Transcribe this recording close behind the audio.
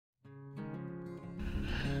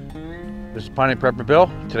This is Piney Prepper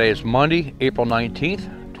Bill. Today is Monday, April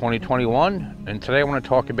 19th, 2021, and today I want to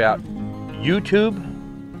talk about YouTube,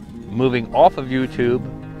 moving off of YouTube,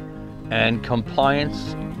 and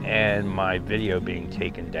compliance and my video being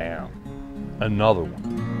taken down. Another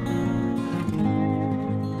one.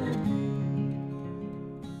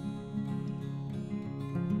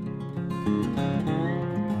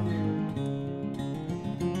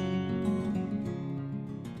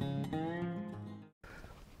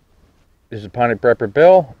 This is Piney Prepper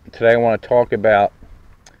Bill. Today I want to talk about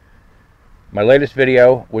my latest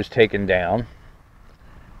video was taken down,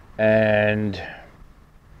 and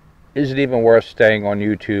is it even worth staying on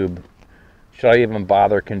YouTube? Should I even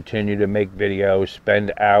bother continue to make videos,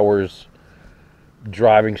 spend hours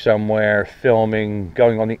driving somewhere, filming,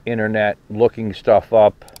 going on the internet, looking stuff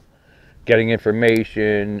up, getting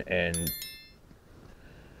information, and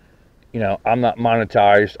you know, I'm not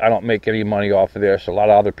monetized. I don't make any money off of this. A lot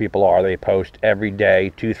of other people are. They post every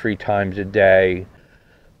day, 2-3 times a day.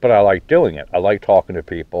 But I like doing it. I like talking to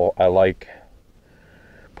people. I like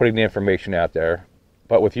putting the information out there.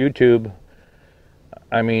 But with YouTube,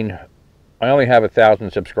 I mean, I only have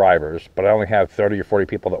 1,000 subscribers, but I only have 30 or 40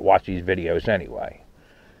 people that watch these videos anyway.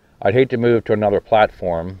 I'd hate to move to another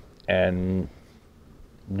platform and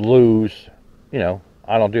lose, you know,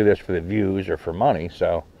 I don't do this for the views or for money,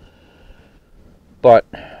 so. But,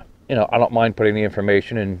 you know, I don't mind putting the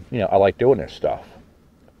information in, you know, I like doing this stuff.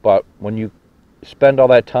 But when you spend all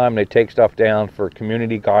that time, they take stuff down for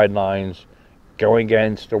community guidelines, going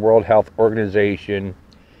against the World Health Organization,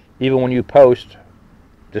 even when you post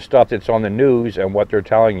the stuff that's on the news and what they're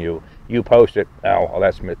telling you, you post it, oh, well,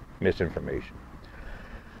 that's misinformation.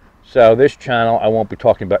 So this channel, I won't be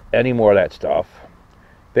talking about any more of that stuff.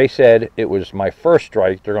 They said it was my first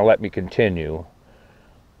strike, they're going to let me continue.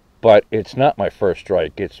 But it's not my first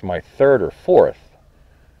strike, it's my third or fourth.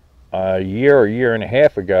 A year and a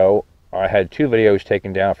half ago, I had 2 videos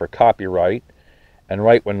taken down for copyright. And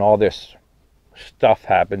right when all this stuff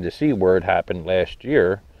happened, the C word happened last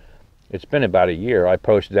year, it's been about a year, I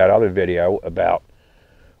posted that other video about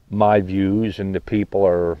my views and the people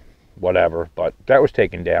or whatever. But that was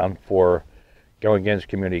taken down for going against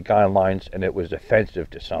community guidelines, and it was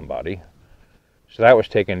offensive to somebody. So that was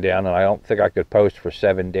taken down, and I don't think I could post for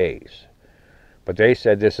 7 days. But they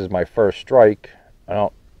said this is my first strike. I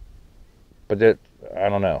don't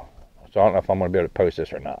know. So I don't know if I'm going to be able to post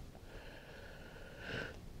this or not.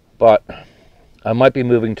 But I might be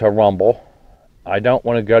moving to Rumble. I don't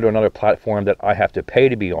want to go to another platform that I have to pay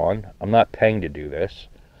to be on. I'm not paying to do this.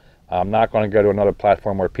 I'm not going to go to another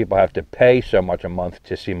platform where people have to pay so much a month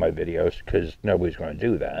to see my videos, because nobody's going to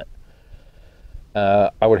do that.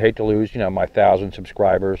 I would hate to lose, you know, my 1,000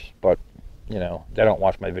 subscribers, but, you know, they don't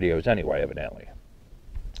watch my videos anyway, evidently.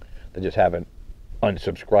 They just haven't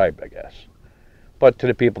unsubscribed, I guess. But to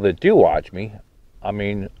the people that do watch me, I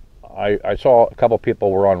mean, I saw a couple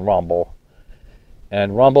people were on Rumble,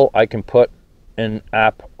 and Rumble, I can put an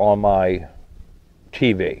app on my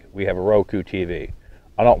TV. We have a Roku TV.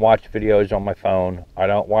 I don't watch videos on my phone. I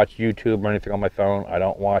don't watch YouTube or anything on my phone. I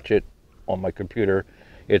don't watch it on my computer.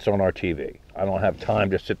 It's on our TV. I don't have time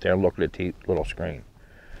to sit there and look at the little screen.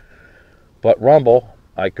 But Rumble,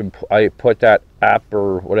 I put that app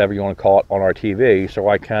or whatever you want to call it on our TV, so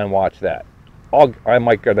I can watch that. I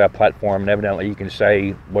might go to that platform, and evidently you can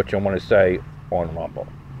say what you want to say on Rumble.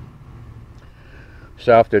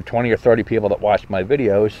 So if there are 20 or 30 people that watch my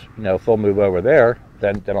videos, you know, if they'll move over there,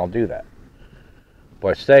 then I'll do that.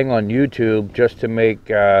 But staying on YouTube just to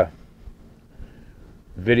make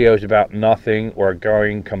videos about nothing or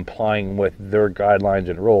complying with their guidelines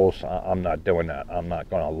and rules, I'm not doing that. I'm not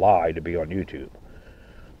going to lie to be on YouTube.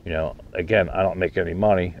 You know, again, I don't make any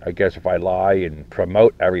money. I guess if I lie and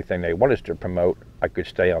promote everything they want us to promote, I could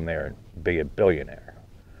stay on there and be a billionaire.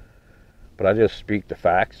 But I just speak the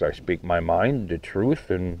facts. I speak my mind, the truth,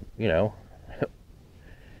 and, you know,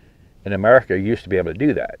 in America, you used to be able to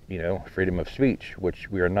do that, you know, freedom of speech, which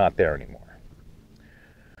we are not there anymore.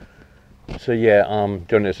 So yeah, I'm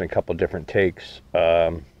doing this in a couple different takes.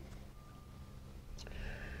 I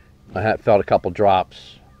felt a couple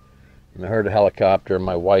drops, and I heard a helicopter.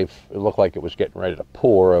 My wife, it looked like it was getting ready to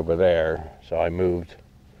pour over there, so I moved,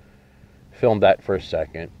 filmed that for a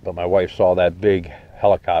second. But my wife saw that big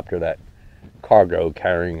helicopter, that cargo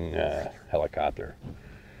carrying helicopter.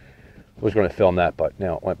 I was going to film that, but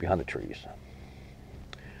no, it went behind the trees.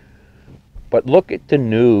 But look at the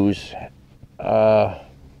news.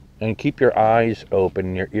 And keep your eyes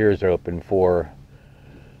open, your ears open for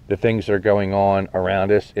the things that are going on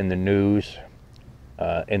around us in the news,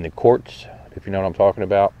 in the courts, if you know what I'm talking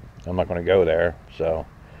about. I'm not going to go there, so.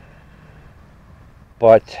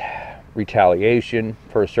 But retaliation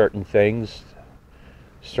for certain things,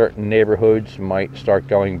 certain neighborhoods might start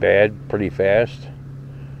going bad pretty fast.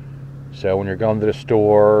 So when you're going to the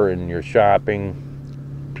store and you're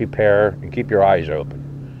shopping, prepare and keep your eyes open.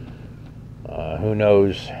 Who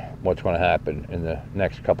knows what's going to happen in the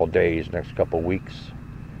next couple days, next couple weeks.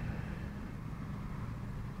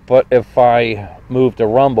 But if I move to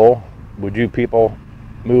Rumble, would you people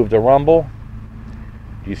move to Rumble?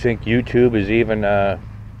 Do you think YouTube is even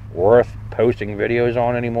worth posting videos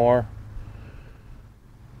on anymore?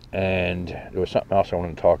 And there was something else I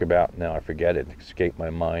wanted to talk about. Now I forget it. It escaped my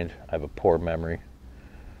mind. I have a poor memory.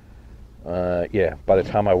 Yeah, by the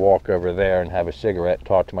time I walk over there and have a cigarette,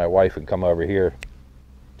 talk to my wife, and come over here,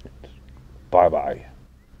 bye-bye.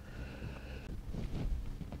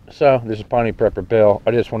 So, this is Pawnee Prepper Bill.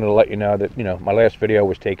 I just wanted to let you know that, my last video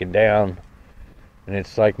was taken down. And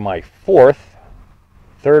it's like my third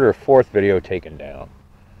or fourth video taken down.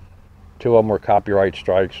 2 of them were copyright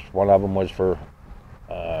strikes. 1 of them was for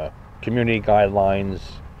community guidelines.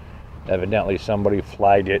 Evidently somebody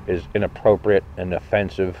flagged it as inappropriate and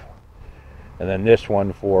offensive. And then this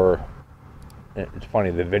one for, it's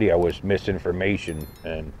funny, the video was misinformation,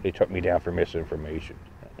 and they took me down for misinformation.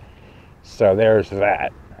 So there's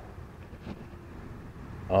that.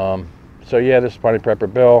 So yeah, this is Pawnee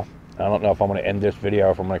Prepper Bill. I don't know if I'm going to end this video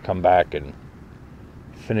or if I'm going to come back and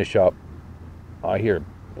finish up. I hear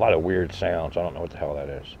a lot of weird sounds. I don't know what the hell that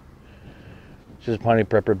is. This is Pawnee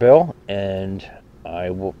Prepper Bill, and I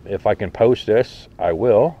will, if I can post this, I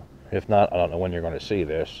will. If not, I don't know when you're going to see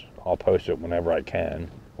this. I'll post it whenever I can,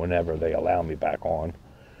 whenever they allow me back on.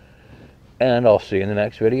 And I'll see you in the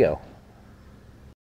next video.